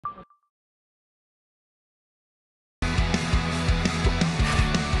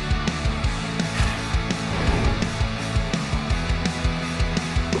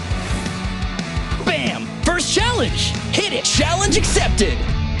Challenge accepted!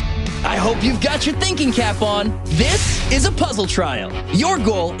 I hope you've got your thinking cap on. This is a puzzle trial. Your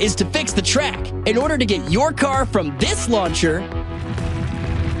goal is to fix the track in order to get your car from this launcher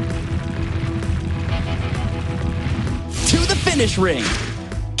to the finish ring.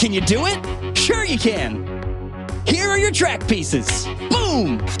 Can you do it? Sure you can. Here are your track pieces.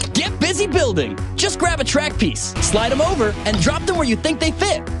 Boom! Get busy building. Just grab a track piece, slide them over, and drop them where you think they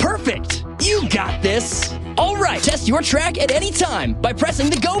fit. Perfect! You got this! All right, test your track at any time by pressing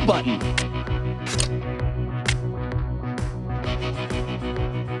the Go button.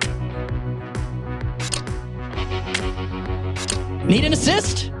 Need an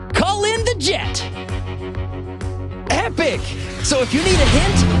assist? Call in the Jet. Epic! So if you need a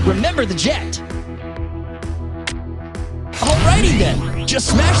hint, remember the Jet. Alrighty then, just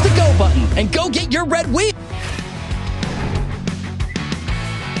smash the Go button and go get your red wheel.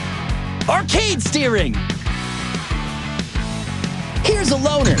 Arcade steering. Here's a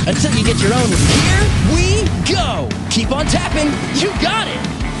loaner until you get your own. Here we go. Keep on tapping. You got it.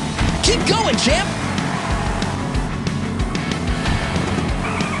 Keep going, champ.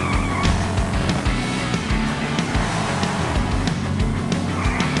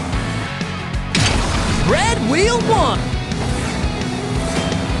 Red wheel 1.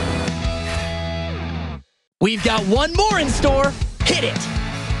 We've got one more in store. Hit it.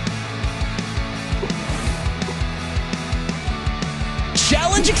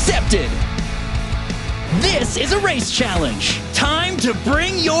 Challenge accepted. This is a race challenge. Time to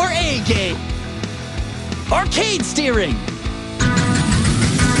bring your A game. Arcade steering.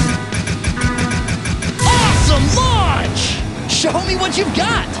 Awesome launch! Show me what you've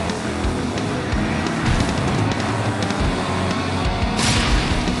got.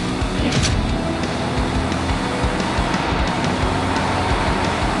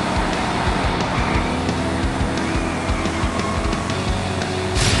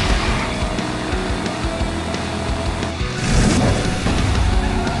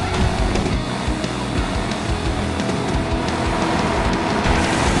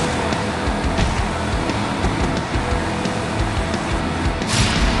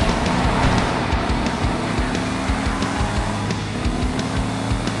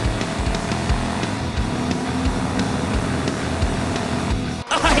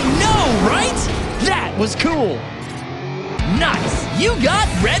 Was cool. Nice. You got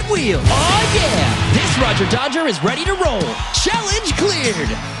red wheel. Oh yeah. This Roger Dodger is ready to roll. Challenge cleared.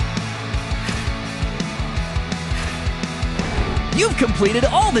 You've completed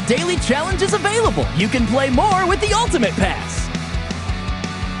all the daily challenges available. You can play more with the Ultimate Pass.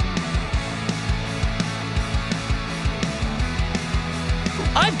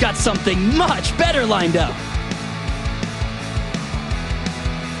 I've got something much better lined up.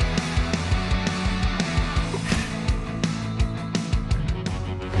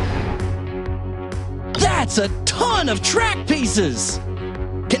 That's a ton of track pieces!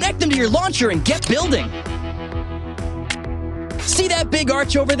 Connect them to your launcher and get building. See that big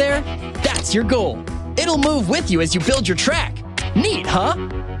arch over there? That's your goal. It'll move with you as you build your track. Neat, huh?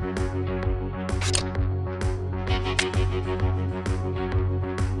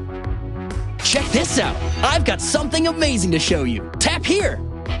 Check this out. I've got something amazing to show you. Tap here.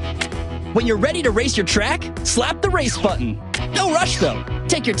 When you're ready to race your track, slap the race button. No rush though.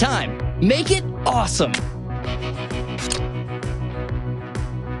 Take your time. Make it awesome.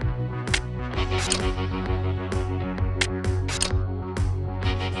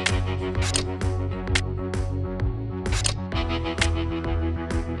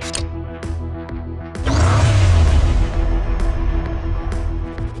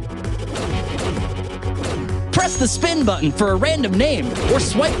 Press the spin button for a random name, or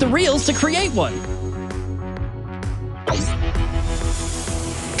swipe the reels to create one.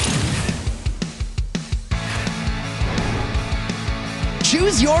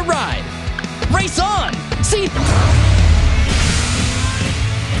 Choose your ride. Race on! See?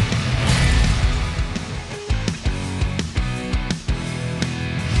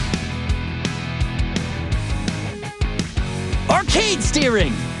 Arcade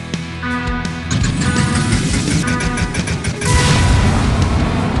steering!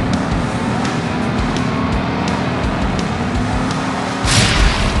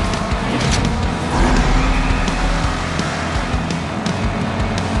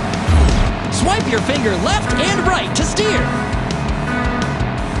 Swipe your finger left and right to steer.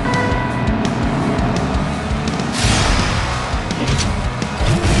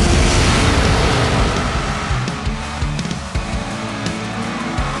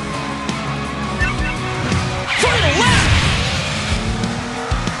 Final lap!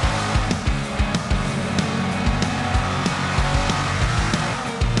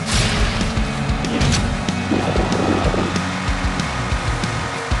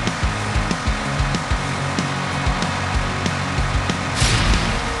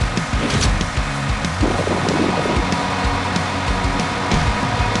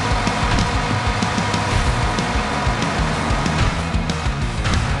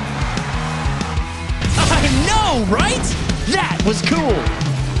 was cool.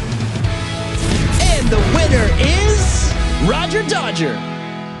 And the winner is Roger Dodger.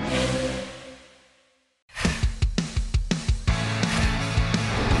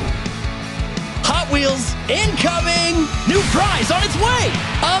 Hot Wheels incoming! New prize on its way!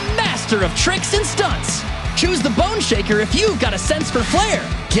 A master of tricks and stunts. Choose the Bone Shaker if you've got a sense for flair.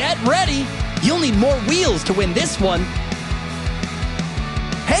 Get ready! You'll need more wheels to win this one.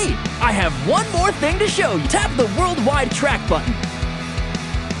 Hey, I have one more thing to show you. Tap the Worldwide Track button.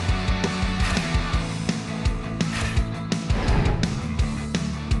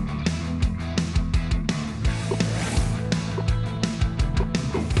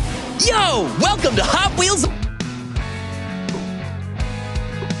 Yo! Welcome to Hot Wheels!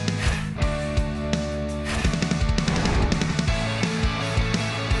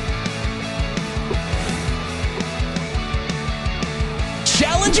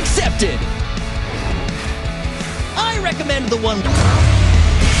 Challenge accepted! I recommend the one...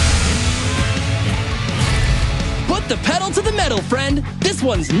 Put the pedal to the metal, friend! This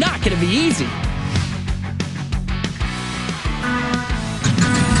one's not gonna be easy!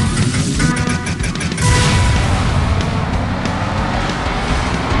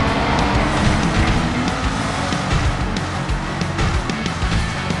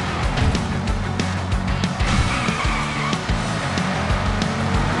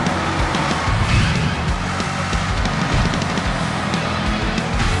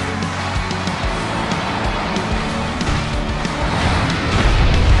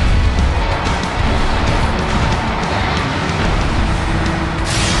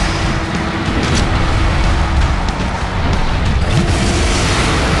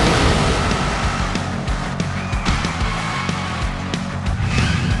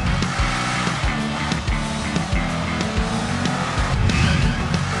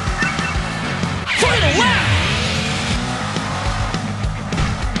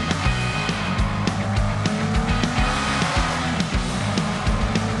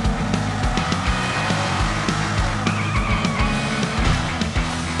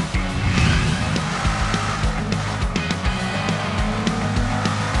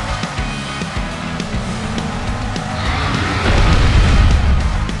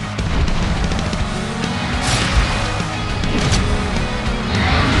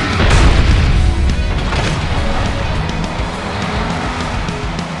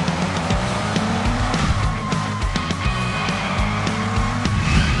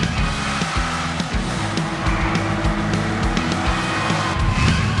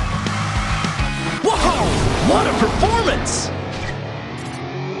 What a performance!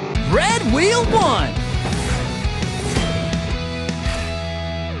 Red Wheel won!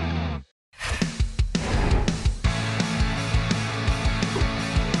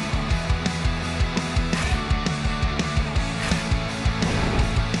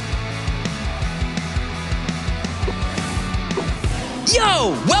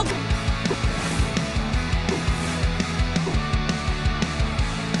 Yo! Welcome!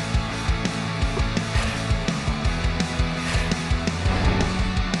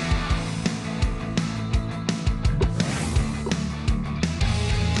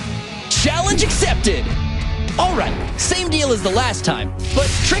 Challenge accepted! Alright, same deal as the last time, but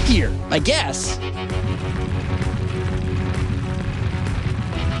trickier, I guess.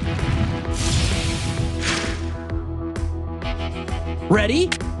 Ready,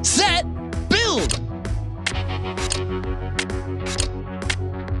 set, build!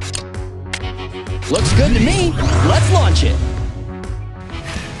 Looks good to me. Let's launch it.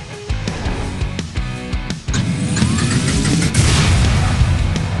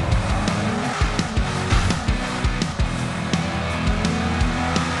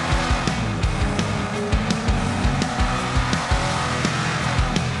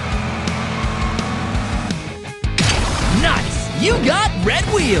 Nice! You got red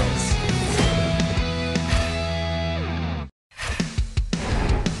wheels!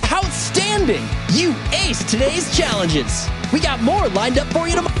 Outstanding! You aced today's challenges! We got more lined up for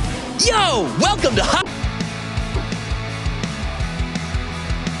you tomorrow! Yo! Welcome to Hot...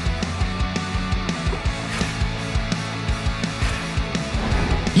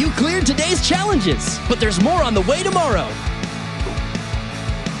 You cleared today's challenges, but there's more on the way tomorrow!